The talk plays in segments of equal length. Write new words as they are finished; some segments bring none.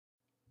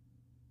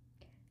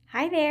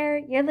Hi there,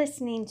 you're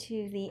listening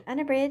to the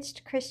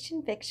Unabridged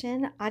Christian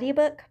Fiction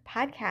audiobook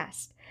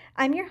podcast.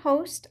 I'm your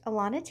host,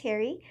 Alana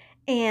Terry,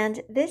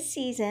 and this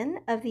season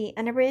of the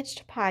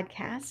Unabridged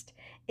podcast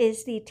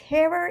is the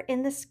Terror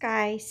in the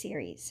Sky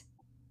series.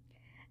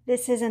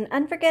 This is an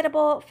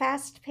unforgettable,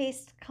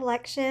 fast-paced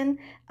collection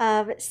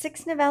of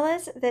 6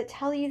 novellas that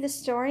tell you the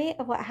story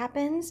of what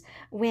happens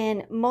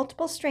when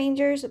multiple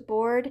strangers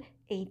board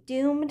a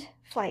doomed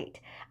flight.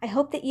 I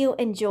hope that you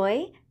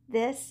enjoy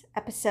this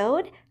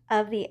episode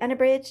of the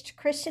Unabridged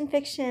Christian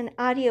Fiction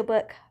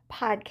audiobook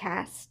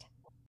podcast.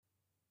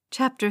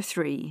 Chapter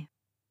 3.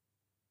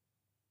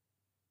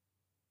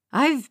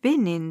 I've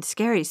been in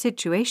scary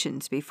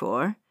situations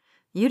before.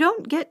 You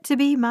don't get to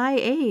be my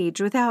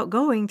age without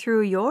going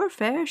through your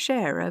fair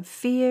share of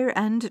fear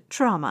and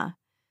trauma.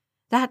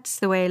 That's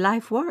the way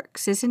life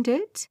works, isn't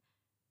it?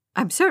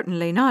 I'm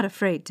certainly not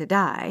afraid to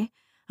die.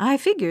 I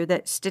figure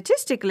that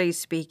statistically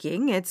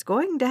speaking, it's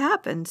going to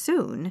happen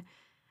soon.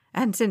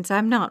 And since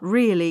I'm not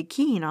really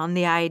keen on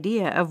the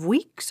idea of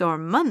weeks or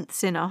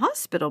months in a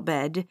hospital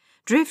bed,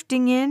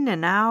 drifting in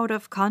and out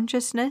of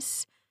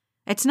consciousness,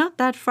 it's not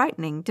that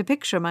frightening to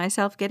picture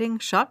myself getting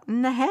shot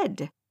in the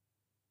head.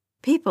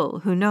 People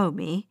who know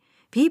me,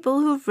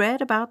 people who've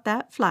read about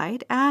that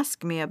flight,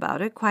 ask me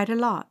about it quite a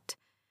lot.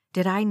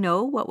 Did I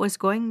know what was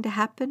going to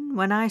happen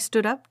when I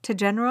stood up to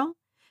General?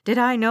 Did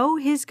I know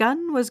his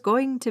gun was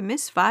going to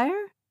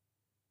misfire?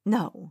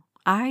 No,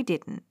 I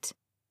didn't.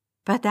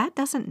 But that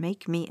doesn't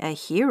make me a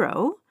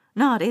hero,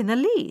 not in the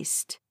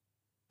least.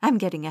 I'm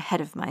getting ahead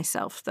of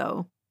myself,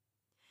 though.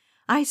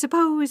 I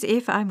suppose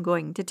if I'm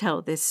going to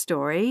tell this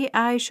story,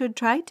 I should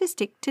try to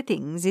stick to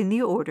things in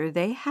the order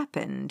they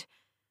happened.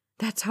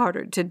 That's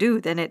harder to do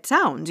than it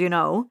sounds, you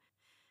know.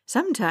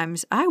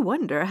 Sometimes I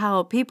wonder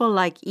how people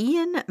like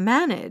Ian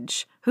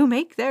manage, who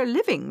make their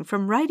living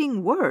from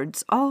writing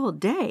words all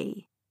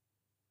day.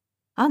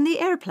 On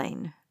the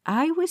airplane,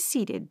 I was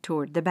seated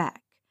toward the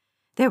back.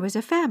 There was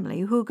a family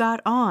who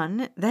got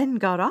on, then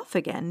got off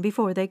again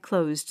before they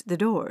closed the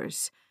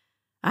doors.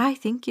 I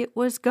think it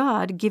was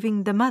God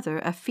giving the mother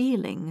a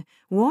feeling,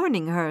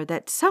 warning her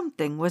that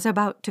something was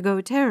about to go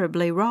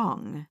terribly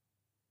wrong.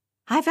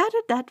 I've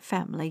added that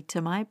family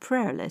to my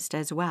prayer list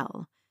as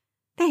well.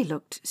 They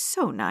looked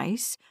so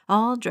nice,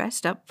 all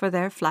dressed up for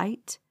their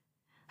flight.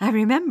 I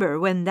remember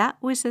when that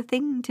was the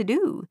thing to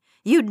do.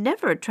 You'd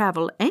never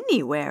travel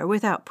anywhere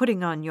without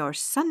putting on your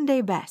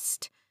Sunday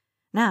best.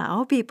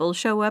 Now people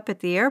show up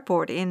at the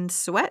airport in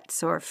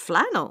sweats or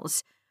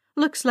flannels.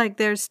 Looks like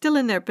they're still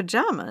in their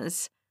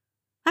pajamas.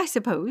 I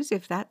suppose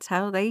if that's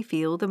how they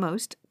feel the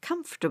most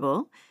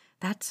comfortable,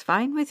 that's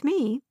fine with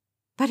me.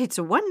 But it's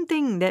one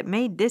thing that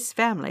made this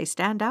family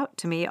stand out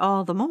to me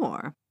all the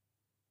more.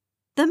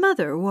 The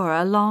mother wore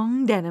a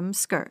long denim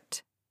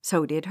skirt.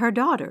 So did her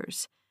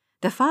daughters.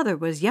 The father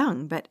was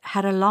young but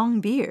had a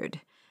long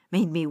beard.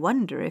 Made me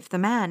wonder if the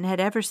man had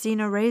ever seen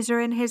a razor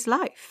in his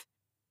life.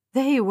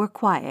 They were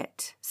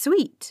quiet,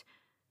 sweet,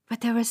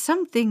 but there was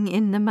something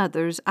in the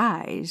mother's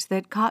eyes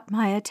that caught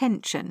my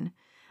attention,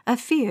 a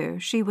fear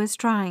she was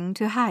trying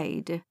to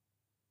hide.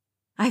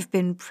 I've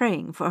been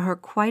praying for her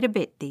quite a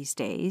bit these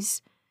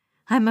days.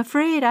 I'm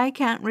afraid I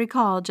can't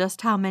recall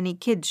just how many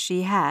kids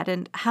she had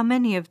and how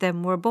many of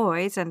them were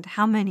boys and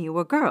how many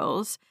were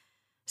girls,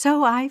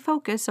 so I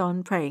focus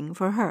on praying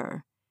for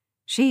her.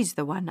 She's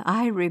the one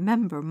I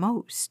remember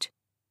most.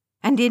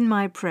 And in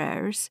my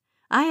prayers,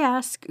 I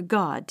ask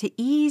God to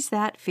ease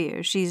that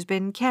fear she's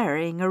been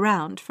carrying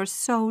around for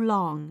so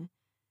long.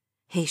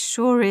 He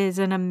sure is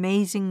an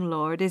amazing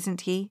Lord,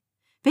 isn't he?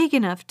 Big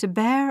enough to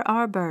bear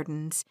our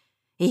burdens,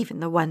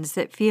 even the ones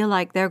that feel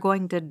like they're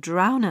going to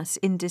drown us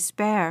in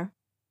despair.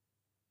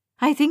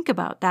 I think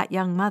about that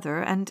young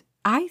mother, and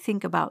I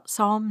think about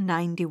Psalm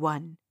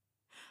 91.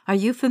 Are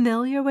you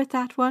familiar with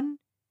that one?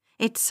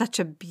 It's such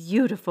a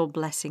beautiful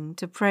blessing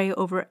to pray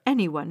over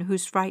anyone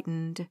who's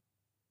frightened.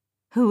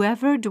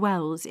 Whoever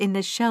dwells in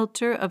the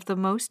shelter of the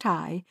Most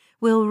High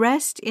will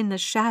rest in the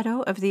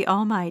shadow of the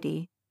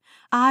Almighty.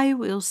 I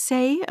will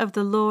say of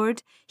the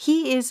Lord,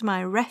 He is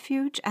my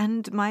refuge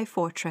and my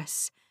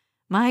fortress,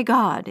 my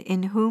God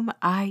in whom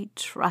I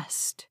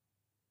trust.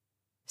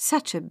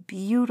 Such a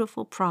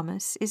beautiful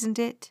promise, isn't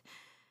it?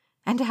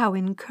 And how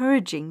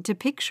encouraging to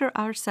picture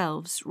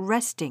ourselves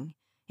resting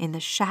in the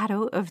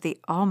shadow of the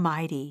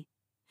Almighty.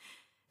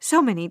 So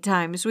many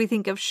times we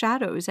think of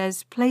shadows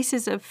as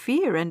places of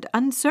fear and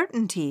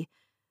uncertainty,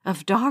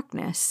 of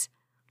darkness,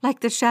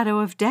 like the shadow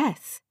of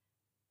death.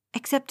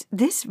 Except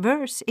this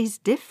verse is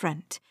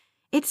different.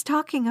 It's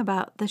talking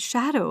about the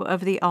shadow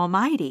of the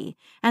Almighty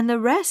and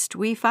the rest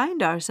we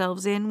find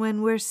ourselves in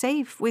when we're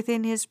safe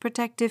within His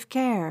protective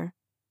care.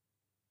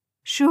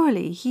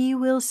 Surely He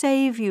will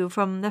save you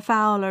from the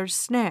fowler's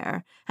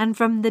snare and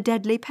from the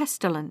deadly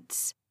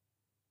pestilence.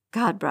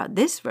 God brought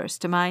this verse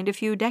to mind a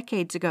few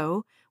decades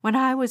ago when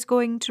I was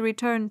going to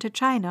return to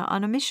China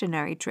on a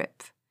missionary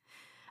trip.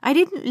 I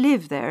didn't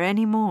live there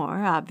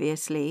anymore,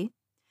 obviously,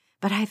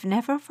 but I've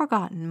never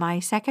forgotten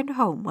my second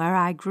home where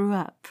I grew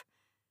up.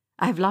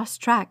 I've lost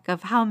track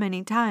of how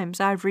many times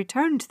I've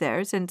returned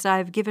there since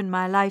I've given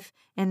my life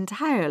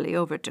entirely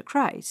over to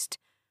Christ.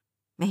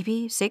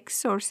 Maybe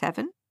 6 or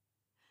 7.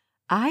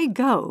 I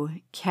go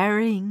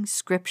carrying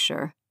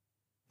Scripture.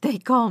 They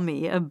call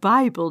me a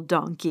Bible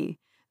donkey.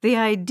 The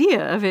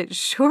idea of it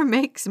sure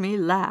makes me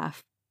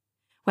laugh.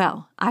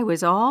 Well, I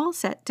was all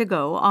set to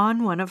go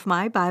on one of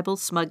my Bible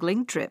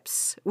smuggling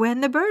trips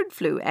when the bird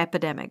flu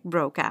epidemic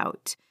broke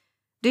out.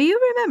 Do you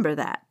remember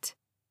that?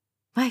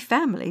 My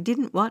family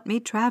didn't want me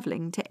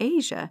traveling to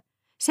Asia,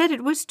 said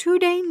it was too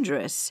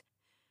dangerous.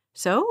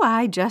 So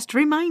I just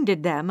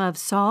reminded them of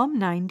Psalm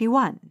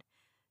 91,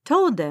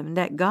 told them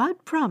that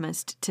God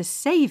promised to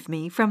save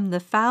me from the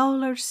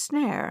fowler's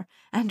snare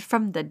and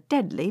from the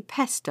deadly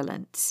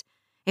pestilence.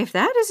 If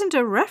that isn't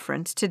a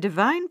reference to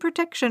divine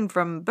protection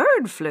from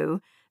bird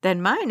flu,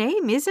 then my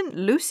name isn't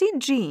Lucy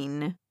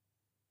Jean.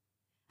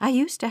 I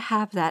used to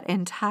have that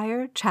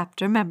entire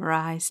chapter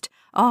memorized,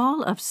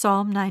 all of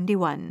Psalm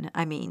 91,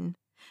 I mean.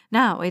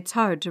 Now it's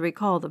hard to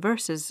recall the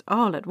verses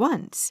all at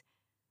once,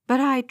 but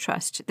I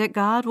trust that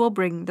God will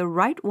bring the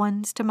right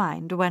ones to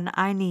mind when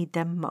I need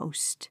them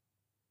most.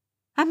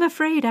 I'm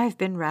afraid I've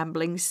been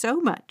rambling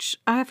so much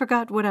I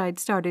forgot what I'd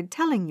started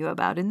telling you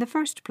about in the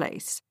first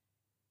place.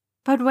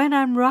 But when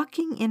I'm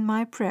rocking in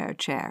my prayer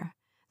chair,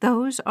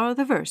 those are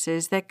the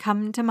verses that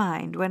come to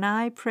mind when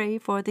I pray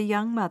for the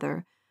young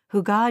mother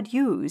who God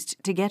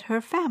used to get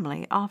her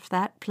family off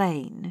that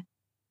plane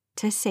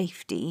to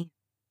safety.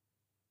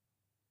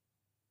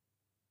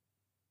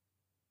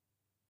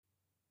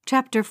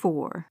 Chapter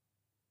 4.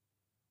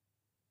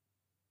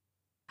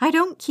 I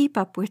don't keep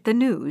up with the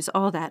news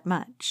all that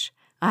much.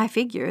 I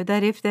figure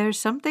that if there's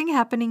something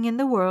happening in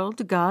the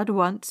world God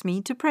wants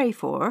me to pray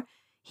for,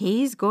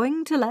 He's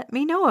going to let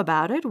me know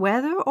about it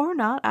whether or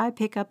not I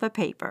pick up a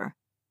paper.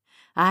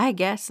 I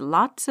guess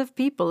lots of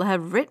people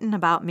have written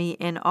about me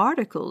in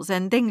articles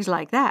and things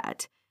like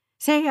that.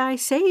 Say I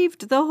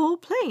saved the whole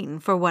plane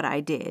for what I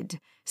did,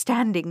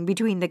 standing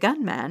between the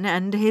gunman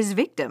and his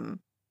victim.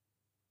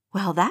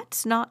 Well,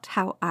 that's not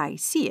how I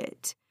see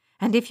it,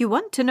 and if you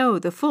want to know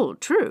the full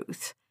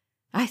truth,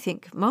 I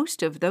think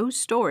most of those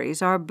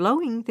stories are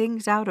blowing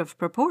things out of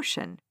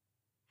proportion.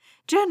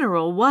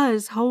 General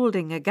was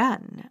holding a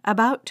gun,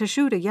 about to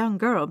shoot a young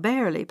girl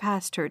barely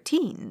past her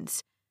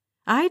teens.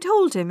 I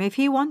told him if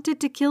he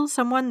wanted to kill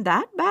someone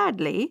that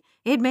badly,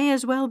 it may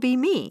as well be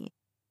me.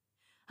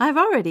 I've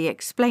already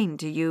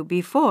explained to you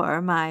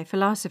before my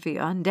philosophy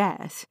on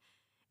death.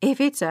 If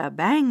it's a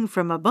bang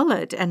from a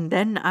bullet and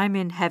then I'm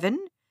in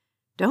heaven,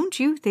 don't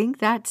you think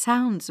that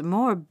sounds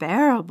more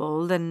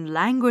bearable than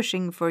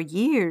languishing for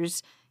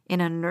years in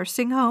a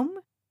nursing home?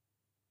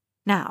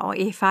 Now,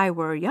 if I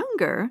were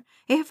younger,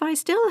 if I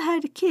still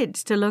had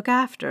kids to look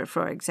after,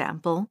 for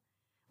example,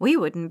 we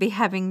wouldn't be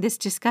having this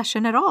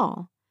discussion at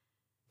all.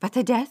 But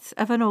the death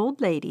of an old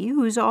lady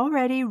who's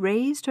already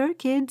raised her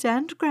kids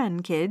and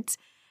grandkids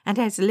and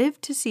has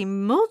lived to see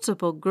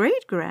multiple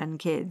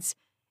great-grandkids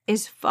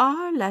is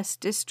far less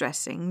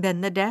distressing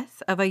than the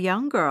death of a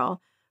young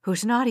girl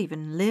who's not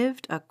even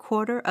lived a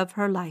quarter of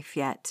her life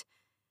yet.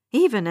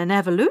 Even an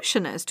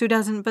evolutionist who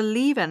doesn't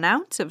believe an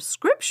ounce of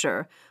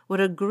Scripture would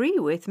agree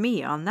with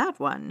me on that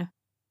one.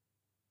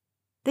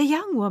 The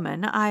young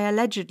woman I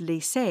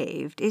allegedly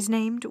saved is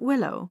named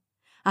Willow.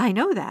 I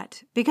know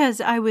that because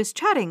I was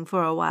chatting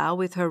for a while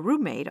with her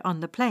roommate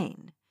on the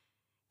plane.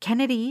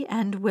 Kennedy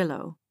and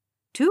Willow,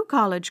 2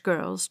 college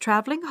girls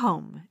traveling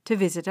home to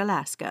visit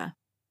Alaska.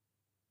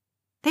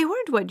 They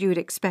weren't what you'd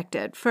expect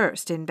at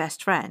first in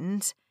best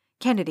friends.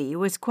 Kennedy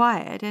was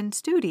quiet and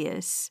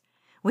studious.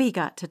 We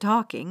got to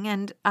talking,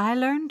 and I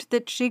learned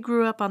that she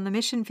grew up on the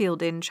mission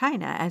field in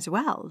China as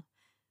well.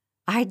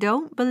 I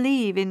don't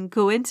believe in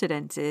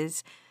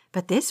coincidences,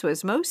 but this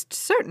was most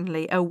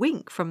certainly a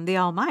wink from the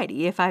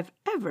Almighty if I've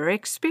ever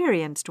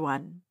experienced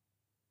one.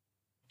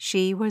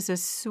 She was a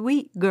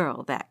sweet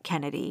girl, that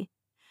Kennedy.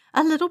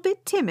 A little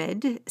bit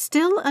timid,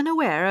 still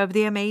unaware of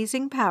the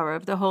amazing power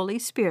of the Holy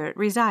Spirit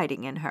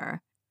residing in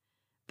her.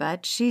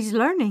 But she's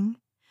learning.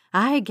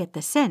 I get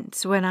the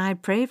sense when I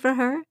pray for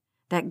her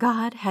that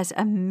God has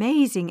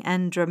amazing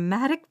and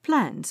dramatic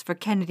plans for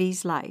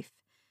Kennedy's life.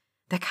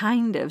 The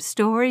kind of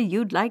story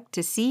you'd like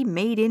to see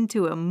made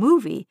into a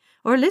movie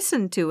or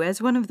listen to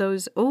as one of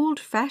those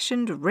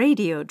old-fashioned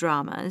radio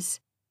dramas.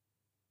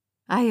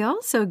 I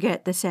also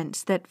get the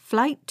sense that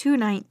Flight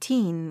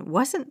 219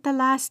 wasn't the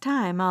last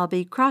time I'll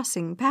be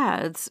crossing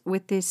paths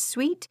with this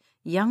sweet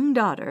young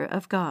daughter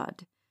of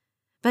God.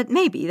 But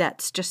maybe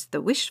that's just the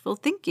wishful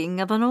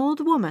thinking of an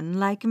old woman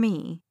like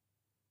me.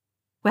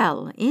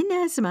 Well,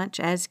 inasmuch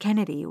as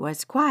Kennedy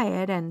was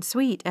quiet and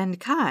sweet and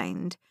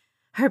kind,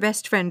 her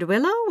best friend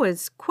Willow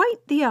was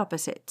quite the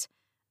opposite.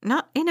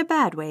 Not in a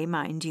bad way,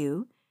 mind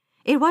you.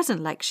 It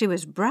wasn't like she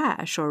was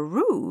brash or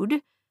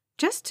rude,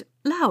 just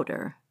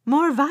louder,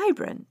 more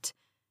vibrant.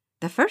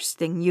 The first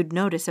thing you'd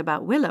notice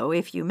about Willow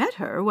if you met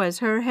her was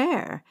her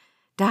hair,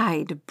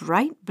 dyed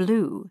bright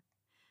blue.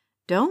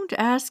 Don't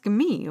ask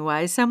me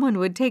why someone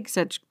would take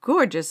such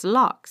gorgeous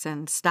locks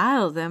and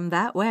style them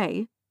that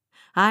way.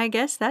 I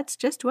guess that's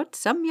just what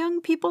some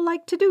young people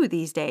like to do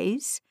these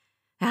days.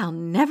 I'll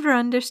never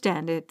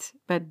understand it,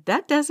 but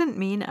that doesn't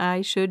mean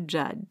I should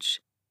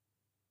judge.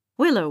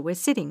 Willow was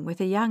sitting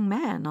with a young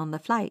man on the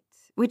flight,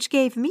 which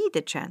gave me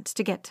the chance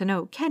to get to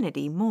know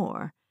Kennedy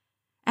more.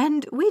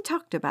 And we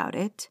talked about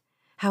it,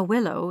 how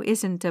Willow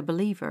isn't a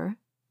believer.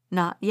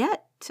 Not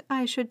yet,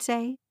 I should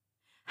say.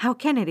 How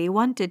Kennedy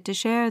wanted to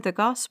share the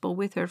gospel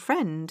with her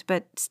friend,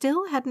 but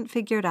still hadn't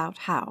figured out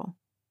how.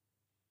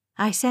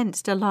 I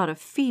sensed a lot of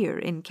fear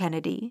in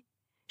Kennedy.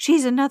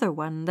 She's another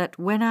one that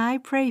when I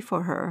pray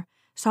for her,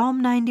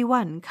 Psalm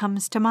 91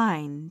 comes to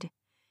mind.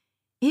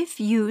 If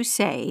you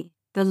say,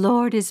 "The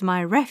Lord is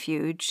my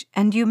refuge,"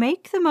 and you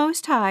make the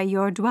Most High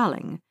your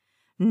dwelling,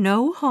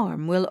 no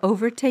harm will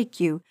overtake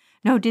you,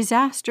 no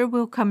disaster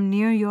will come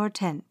near your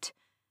tent.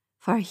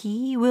 For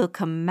he will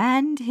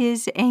command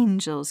his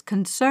angels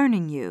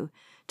concerning you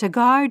to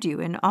guard you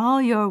in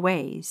all your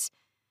ways.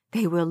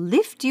 They will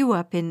lift you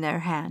up in their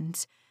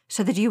hands,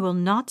 so that you will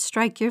not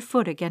strike your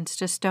foot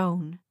against a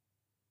stone.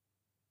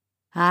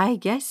 I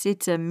guess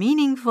it's a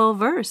meaningful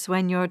verse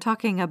when you're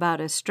talking about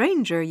a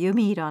stranger you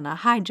meet on a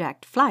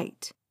hijacked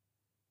flight.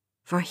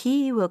 For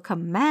he will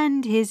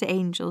command his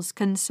angels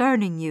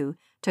concerning you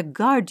to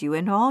guard you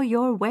in all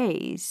your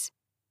ways.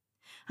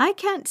 I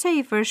can't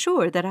say for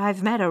sure that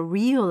I've met a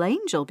real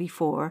angel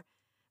before,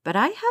 but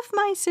I have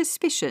my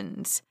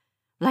suspicions.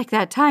 Like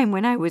that time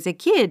when I was a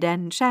kid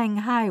and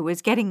Shanghai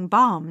was getting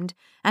bombed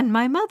and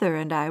my mother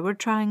and I were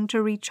trying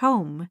to reach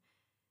home.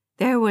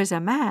 There was a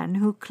man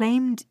who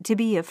claimed to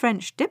be a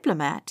French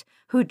diplomat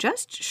who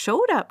just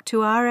showed up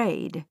to our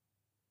aid.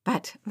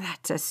 But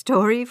that's a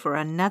story for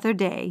another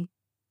day.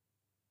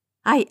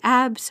 I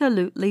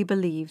absolutely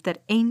believe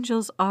that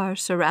angels are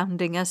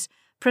surrounding us,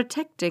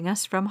 protecting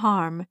us from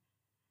harm.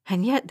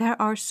 And yet there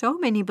are so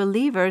many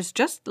believers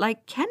just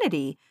like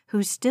Kennedy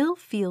who still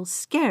feel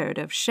scared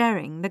of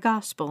sharing the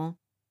gospel.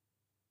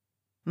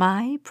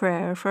 My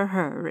prayer for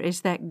her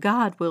is that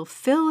God will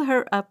fill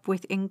her up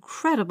with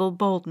incredible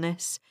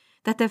boldness,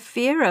 that the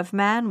fear of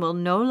man will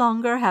no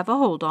longer have a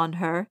hold on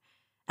her,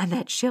 and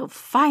that she'll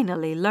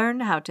finally learn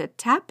how to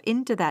tap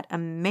into that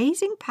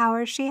amazing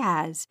power she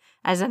has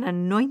as an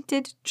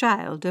anointed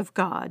child of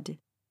God.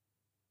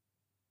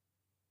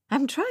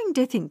 I'm trying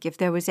to think if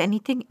there was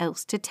anything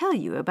else to tell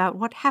you about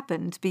what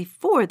happened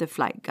before the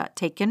flight got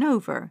taken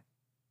over.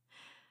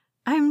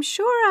 I'm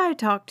sure I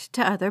talked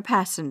to other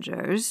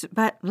passengers,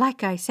 but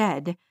like I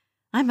said,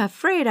 I'm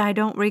afraid I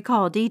don't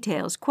recall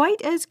details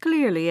quite as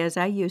clearly as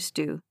I used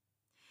to.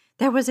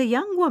 There was a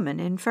young woman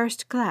in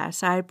first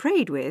class I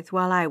prayed with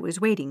while I was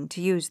waiting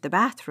to use the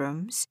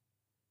bathrooms.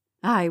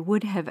 I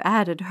would have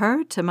added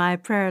her to my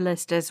prayer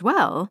list as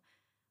well,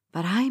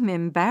 but I'm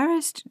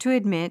embarrassed to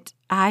admit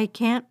I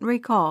can't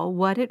recall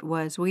what it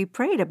was we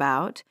prayed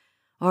about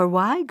or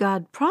why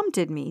God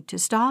prompted me to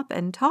stop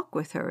and talk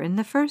with her in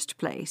the first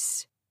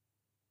place.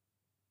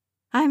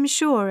 I'm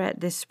sure at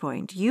this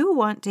point you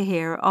want to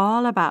hear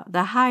all about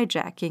the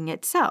hijacking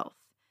itself,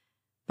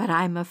 but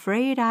I'm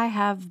afraid I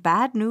have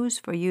bad news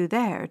for you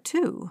there,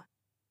 too.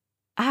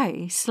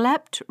 I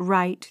slept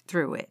right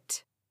through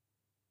it.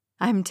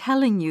 I'm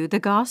telling you the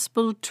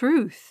gospel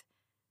truth.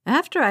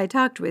 After I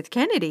talked with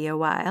Kennedy a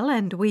while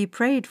and we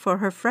prayed for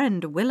her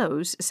friend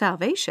Willow's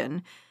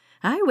salvation,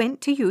 I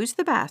went to use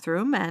the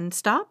bathroom and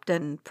stopped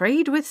and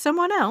prayed with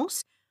someone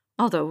else,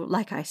 although,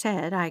 like I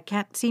said, I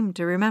can't seem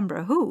to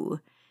remember who.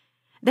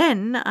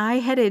 Then I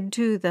headed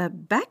to the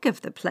back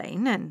of the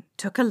plane and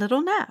took a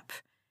little nap.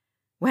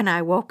 When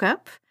I woke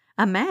up,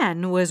 a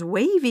man was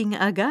waving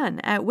a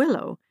gun at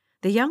Willow,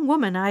 the young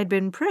woman I'd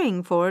been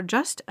praying for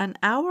just an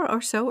hour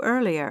or so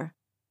earlier.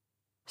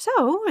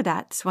 So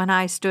that's when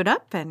I stood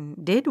up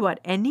and did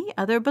what any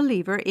other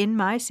believer in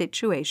my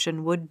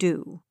situation would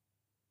do.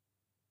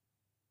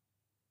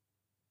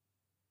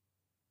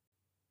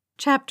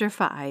 Chapter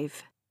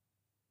 5.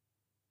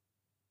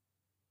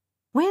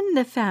 When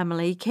the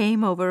family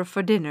came over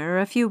for dinner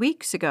a few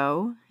weeks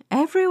ago,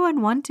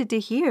 everyone wanted to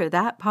hear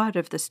that part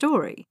of the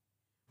story.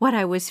 What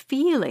I was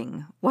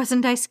feeling.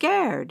 Wasn't I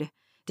scared?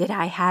 Did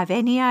I have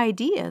any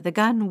idea the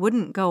gun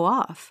wouldn't go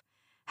off?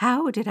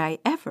 How did I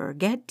ever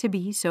get to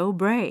be so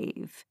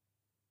brave?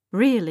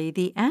 Really,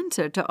 the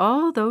answer to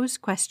all those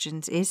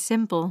questions is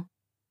simple.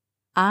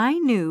 I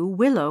knew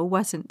Willow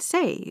wasn't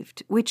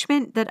saved, which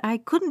meant that I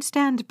couldn't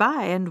stand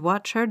by and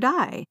watch her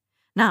die,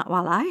 not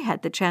while I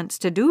had the chance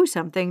to do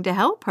something to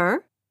help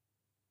her.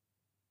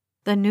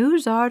 The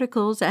news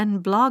articles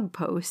and blog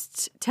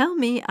posts tell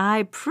me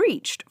I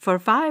preached for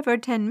 5 or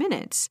 10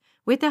 minutes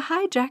with the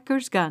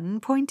hijacker's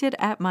gun pointed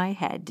at my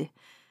head.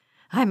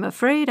 I'm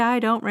afraid I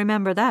don't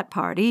remember that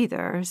part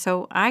either,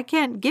 so I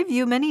can't give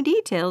you many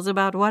details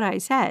about what I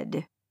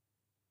said.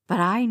 But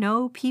I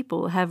know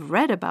people have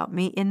read about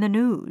me in the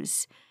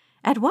news.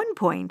 At one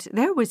point,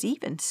 there was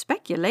even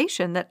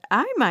speculation that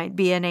I might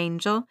be an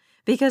angel,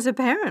 because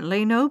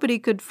apparently nobody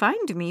could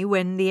find me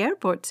when the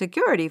airport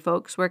security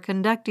folks were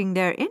conducting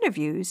their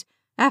interviews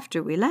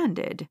after we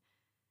landed.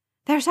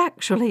 There's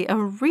actually a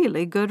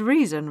really good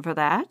reason for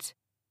that.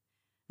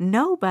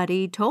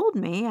 Nobody told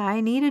me I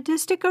needed to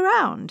stick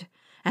around,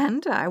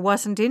 and I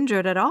wasn't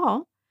injured at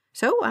all,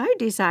 so I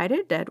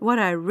decided that what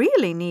I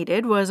really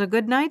needed was a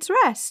good night's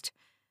rest.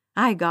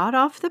 I got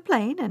off the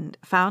plane and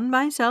found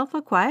myself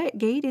a quiet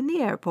gate in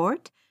the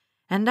airport,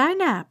 and I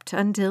napped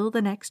until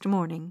the next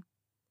morning.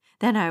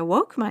 Then I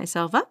woke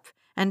myself up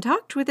and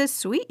talked with a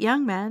sweet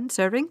young man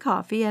serving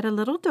coffee at a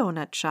little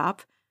donut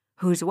shop,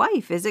 whose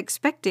wife is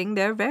expecting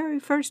their very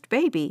first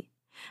baby,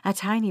 a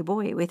tiny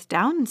boy with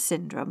Down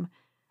syndrome.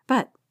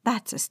 But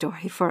that's a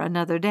story for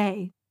another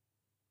day.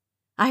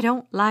 I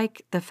don't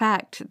like the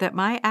fact that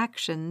my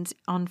actions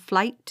on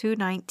Flight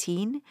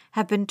 219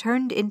 have been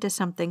turned into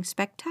something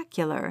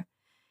spectacular.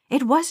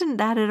 It wasn't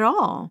that at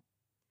all.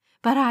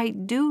 But I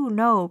do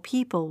know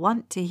people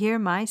want to hear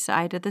my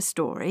side of the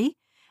story,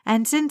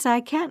 and since I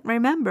can't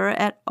remember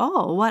at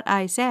all what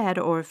I said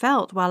or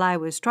felt while I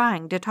was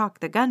trying to talk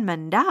the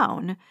gunman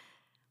down,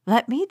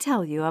 let me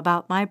tell you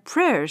about my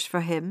prayers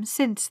for him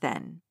since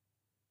then.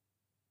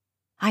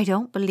 I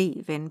don't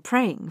believe in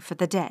praying for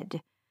the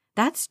dead.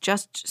 That's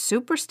just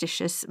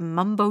superstitious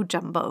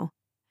mumbo-jumbo.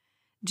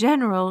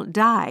 General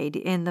died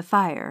in the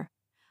fire.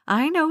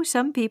 I know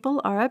some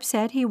people are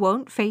upset he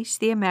won't face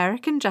the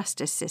American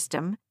justice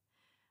system,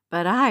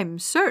 but I'm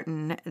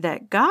certain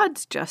that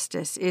God's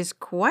justice is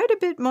quite a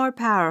bit more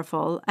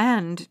powerful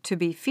and to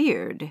be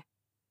feared.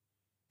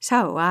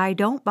 So I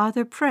don't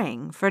bother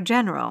praying for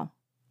General,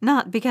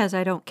 not because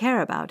I don't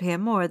care about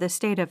him or the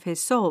state of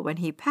his soul when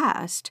he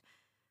passed,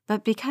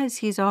 but because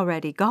he's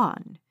already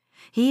gone.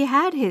 He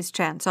had his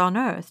chance on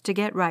earth to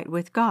get right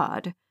with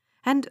God,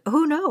 and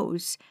who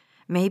knows,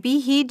 maybe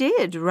he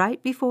did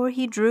right before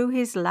he drew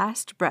his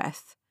last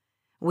breath.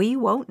 We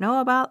won't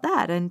know about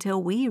that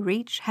until we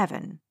reach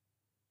heaven.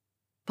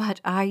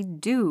 But I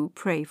do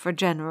pray for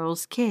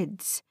General's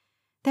kids.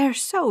 They're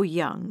so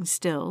young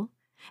still.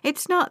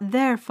 It's not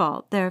their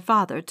fault their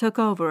father took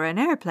over an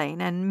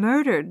airplane and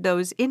murdered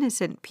those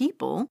innocent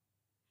people.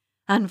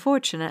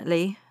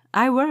 Unfortunately,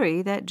 I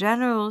worry that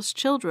General's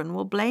children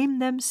will blame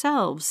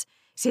themselves,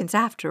 since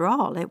after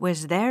all it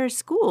was their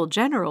school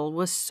General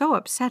was so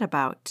upset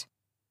about.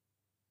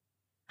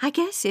 I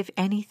guess if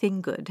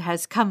anything good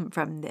has come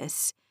from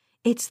this,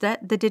 it's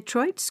that the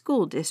Detroit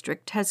School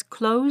District has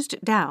closed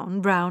down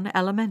Brown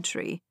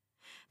Elementary.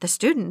 The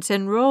students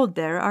enrolled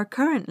there are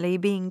currently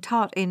being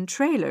taught in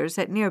trailers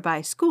at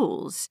nearby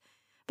schools,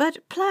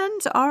 but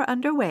plans are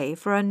underway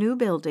for a new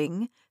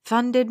building,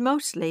 funded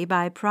mostly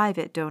by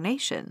private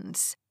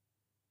donations.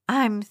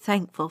 I'm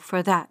thankful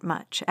for that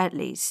much, at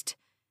least.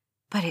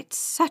 But it's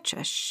such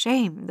a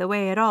shame the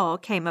way it all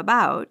came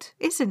about,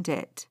 isn't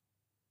it?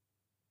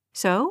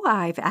 So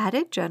I've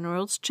added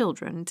General's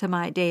children to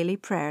my daily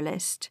prayer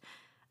list.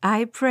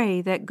 I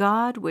pray that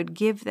God would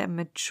give them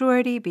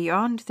maturity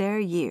beyond their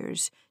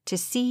years to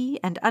see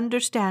and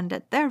understand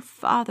that their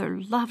father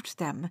loved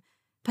them,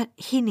 but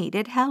he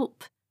needed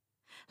help.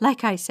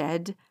 Like I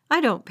said,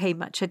 I don't pay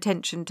much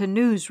attention to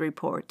news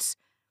reports,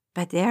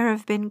 but there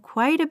have been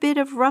quite a bit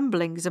of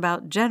rumblings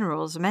about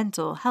General's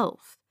mental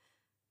health.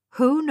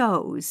 Who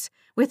knows?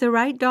 With the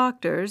right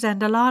doctors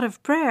and a lot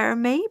of prayer,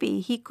 maybe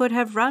he could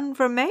have run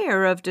for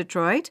mayor of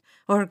Detroit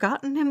or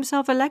gotten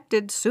himself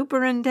elected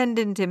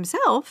superintendent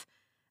himself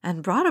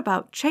and brought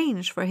about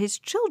change for his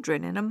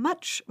children in a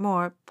much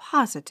more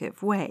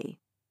positive way.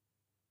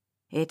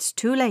 It's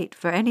too late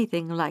for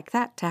anything like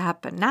that to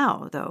happen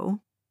now,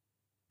 though.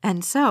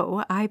 And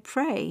so I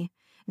pray,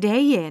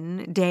 day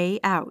in, day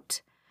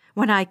out.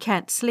 When I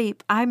can't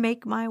sleep, I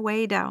make my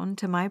way down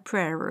to my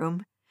prayer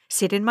room,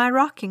 sit in my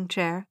rocking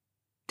chair,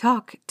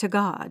 talk to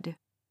God.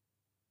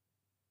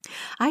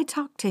 I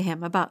talked to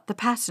him about the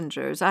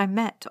passengers I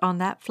met on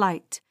that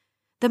flight,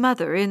 the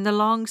mother in the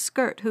long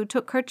skirt who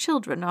took her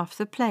children off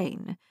the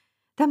plane,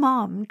 the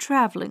mom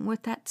traveling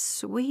with that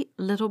sweet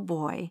little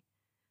boy,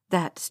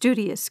 that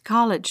studious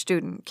college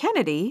student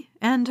Kennedy,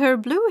 and her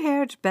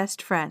blue-haired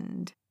best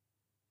friend.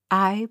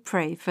 I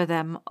pray for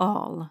them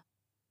all.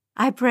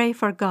 I pray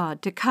for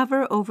God to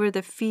cover over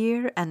the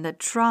fear and the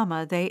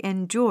trauma they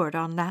endured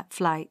on that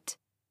flight.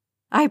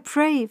 I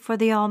pray for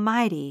the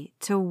Almighty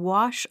to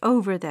wash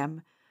over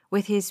them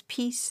with His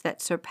peace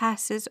that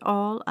surpasses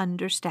all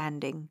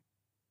understanding.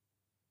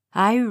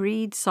 I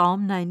read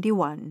Psalm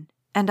 91,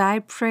 and I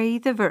pray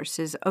the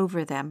verses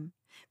over them.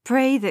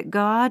 Pray that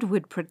God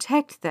would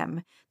protect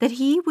them, that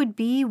He would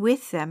be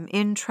with them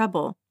in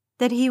trouble,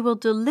 that He will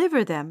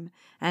deliver them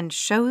and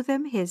show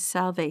them His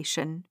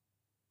salvation.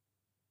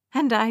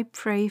 And I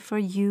pray for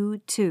you,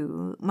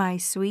 too, my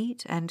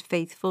sweet and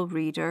faithful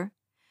reader.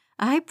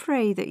 I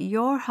pray that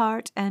your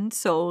heart and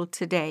soul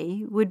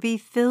today would be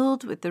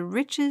filled with the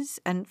riches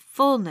and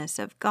fullness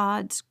of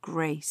God's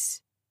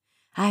grace.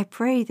 I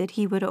pray that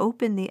He would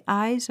open the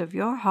eyes of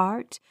your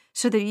heart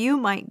so that you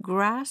might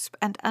grasp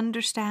and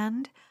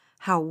understand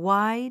how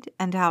wide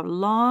and how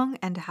long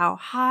and how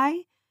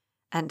high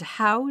and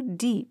how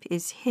deep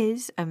is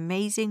His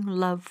amazing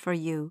love for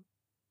you.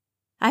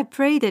 I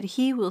pray that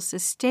He will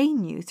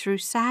sustain you through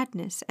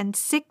sadness and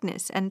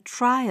sickness and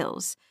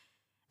trials,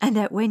 and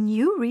that when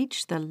you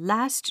reach the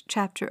last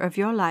chapter of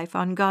your life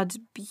on God's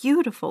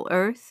beautiful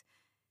earth,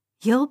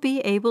 you'll be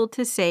able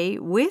to say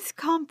with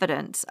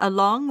confidence,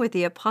 along with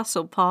the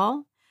Apostle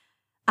Paul,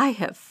 I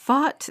have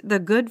fought the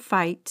good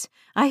fight,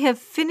 I have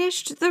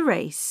finished the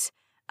race,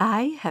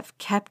 I have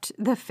kept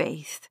the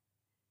faith.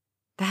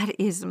 That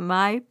is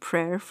my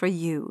prayer for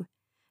you,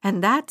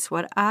 and that's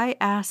what I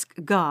ask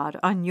God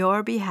on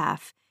your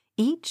behalf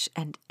each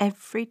and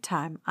every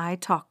time I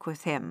talk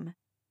with Him.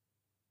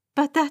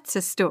 But that's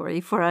a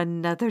story for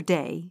another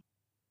day.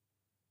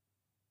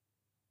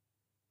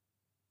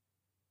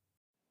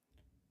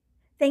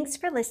 Thanks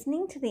for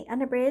listening to the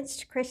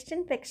Unabridged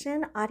Christian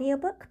Fiction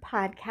audiobook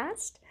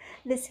podcast.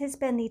 This has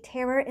been the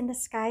Terror in the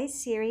Skies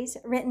series,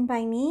 written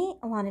by me,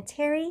 Alana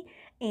Terry,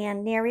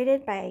 and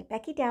narrated by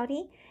Becky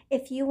Dowdy.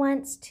 If you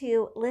want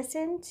to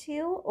listen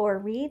to or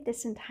read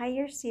this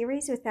entire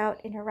series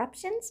without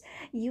interruptions,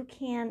 you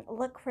can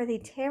look for the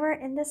Terror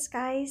in the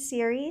Skies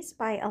series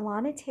by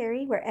Alana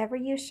Terry wherever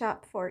you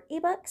shop for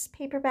ebooks,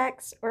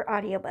 paperbacks, or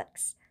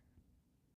audiobooks.